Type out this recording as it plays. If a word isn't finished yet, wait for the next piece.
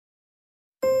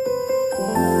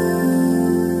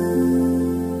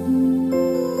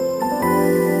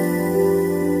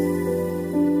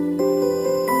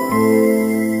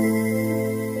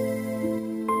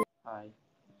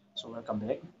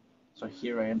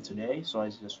am today. So I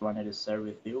just wanted to share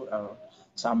with you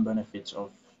some benefits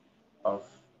of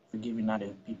forgiving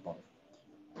other people.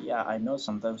 Yeah, I know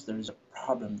sometimes there is a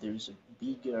problem. There is a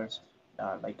bigger,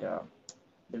 uh, like a,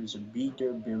 there is a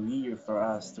bigger barrier for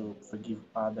us to forgive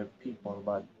other people.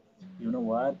 But you know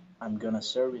what? I'm gonna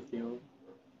share with you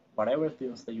whatever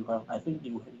things that you have. I think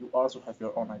you also have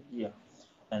your own idea,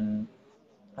 and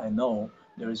I know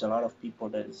there is a lot of people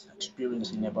that is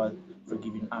experiencing about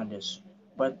forgiving others.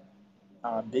 But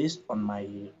based on my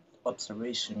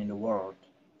observation in the world,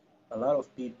 a lot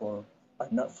of people are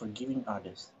not forgiving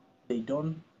others. They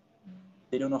don't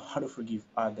they don't know how to forgive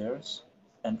others,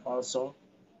 and also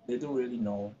they don't really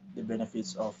know the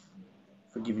benefits of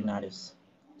forgiving others.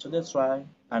 So that's why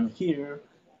I'm here.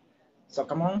 So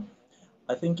come on.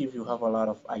 I think if you have a lot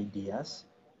of ideas,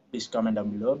 please comment down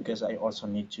below because I also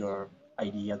need your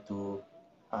idea to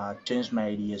change my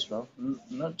idea as well.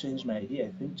 Not change my idea,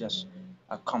 I think just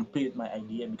complete my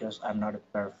idea because I'm not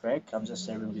perfect. I'm just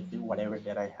sharing with you whatever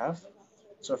that I have.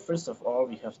 So first of all,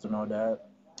 we have to know that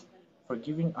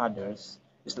forgiving others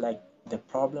is like the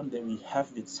problem that we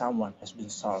have with someone has been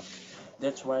solved.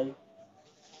 That's why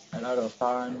a lot of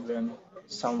time when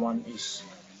someone is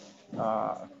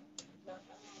uh,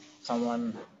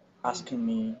 someone asking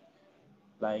me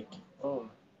like, oh,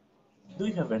 do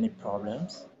you have any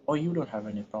problems? Or you don't have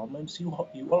any problems? You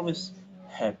always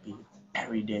happy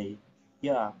every day.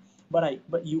 Yeah, but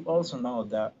you also know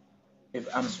that if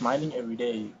I'm smiling every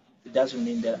day, it doesn't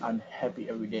mean that I'm happy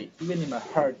every day. Even in my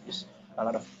heart is a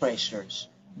lot of pressures.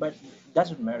 But it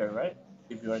doesn't matter, right?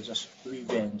 If you are just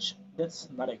revenge, that's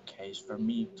not a case for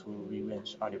me to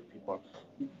revenge other people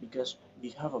because we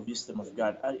have a wisdom of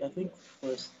God. I think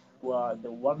first, well,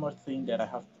 the one more thing that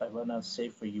I wanna say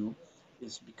for you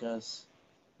is because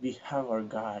we have our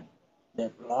God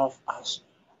that love us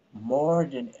more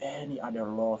than any other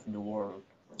love in the world.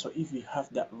 So if we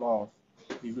have that love,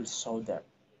 we will show that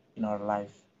in our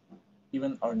life.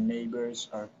 Even our neighbors,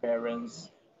 our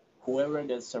parents, whoever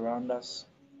that surround us,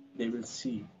 they will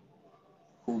see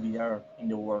who we are in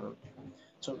the world.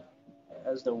 So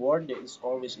as the word that is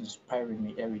always inspiring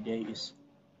me every day is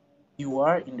you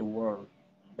are in the world,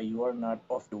 but you are not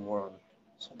of the world.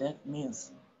 So that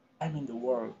means I'm in the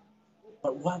world,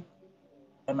 but what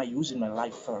am I using my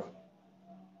life for?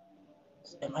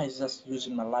 Am I just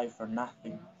using my life for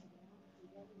nothing?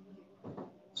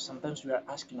 Sometimes we are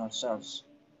asking ourselves,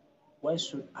 why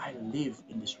should I live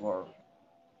in this world?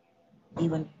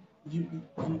 Even we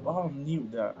all knew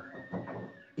that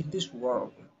in this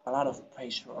world, a lot of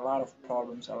pressure, a lot of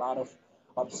problems, a lot of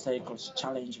obstacles,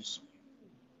 challenges,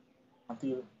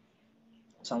 until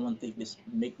someone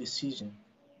make decision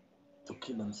to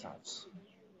kill themselves.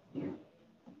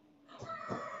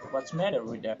 What's matter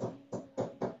with that?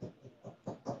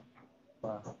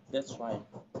 That's why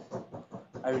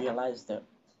I realized that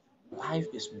life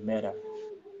is matter.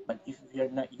 But if we are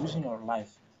not using our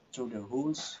life through the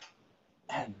rules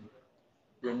and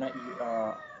we're not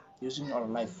using our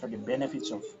life for the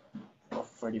benefits of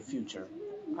for the future,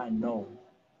 I know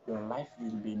your life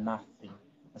will be nothing.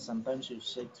 And sometimes you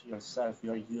say to yourself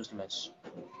you're useless.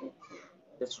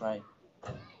 That's why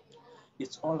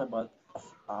it's all about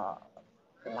uh,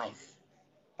 life.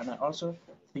 And I also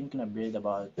thinking a bit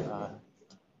about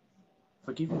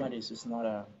forgiving others is not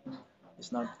a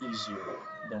it's not easier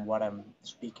than what I'm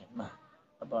speaking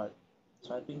about.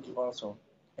 So I think you also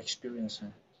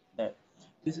experiencing that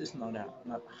this is not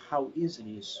how easy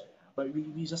it is, but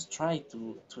we just try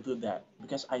to do that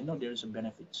because I know there is a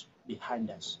benefits behind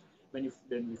us. When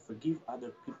we forgive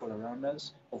other people around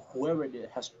us or whoever that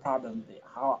has problem,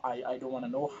 how I don't want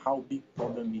to know how big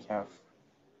problem we have,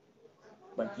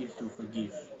 but if you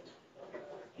forgive,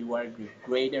 you are the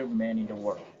greater man in the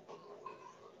world.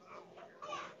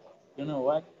 You know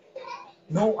what?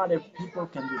 No other people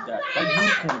can do that, but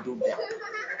you can do that.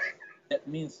 That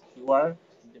means you are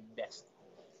the best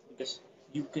because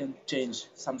you can change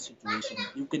some situation.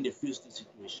 You can diffuse the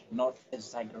situation, not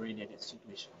exaggerate the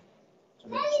situation. So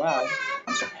that's why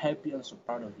I'm so happy and so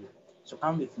proud of you. So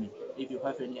come with me. If you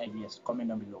have any ideas, comment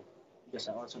down below because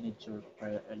I also need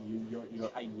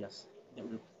your ideas that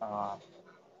will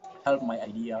help my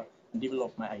idea,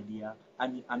 develop my idea.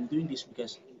 I'm doing this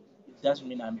because it doesn't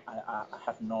mean I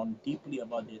have known deeply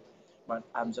about it, but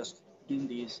I'm just doing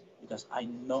this because I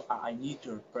know I need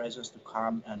your presence to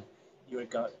come and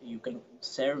you can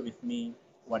share with me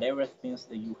whatever things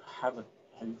that you have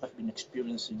been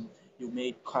experiencing. You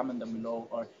may comment down below,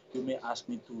 or you may ask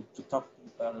me to talk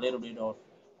a little bit of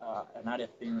another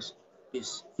things.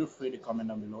 Please feel free to comment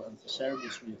down below and share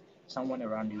this with someone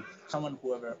around you, someone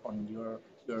whoever on your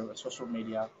social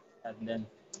media, and then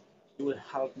you will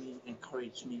help me,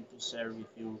 encourage me to share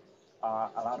with you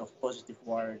a lot of positive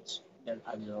words that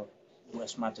I will do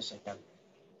as much as I can.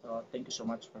 So thank you so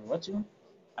much for watching.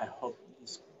 I hope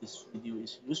this video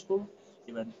is useful,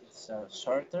 even it's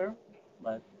shorter,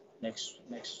 but next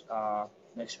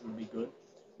will be good.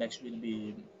 Next will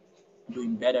be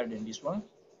doing better than this one.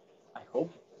 I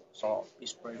hope. So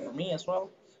please pray for me as well,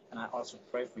 and I also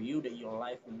pray for you that your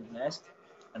life will be blessed,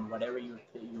 and whatever you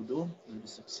do will be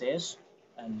success,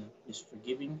 and is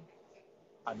forgiving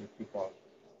other people.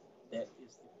 That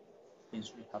is the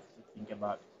things we have to think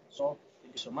about. So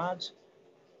thank you so much.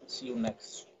 See you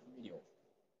next video.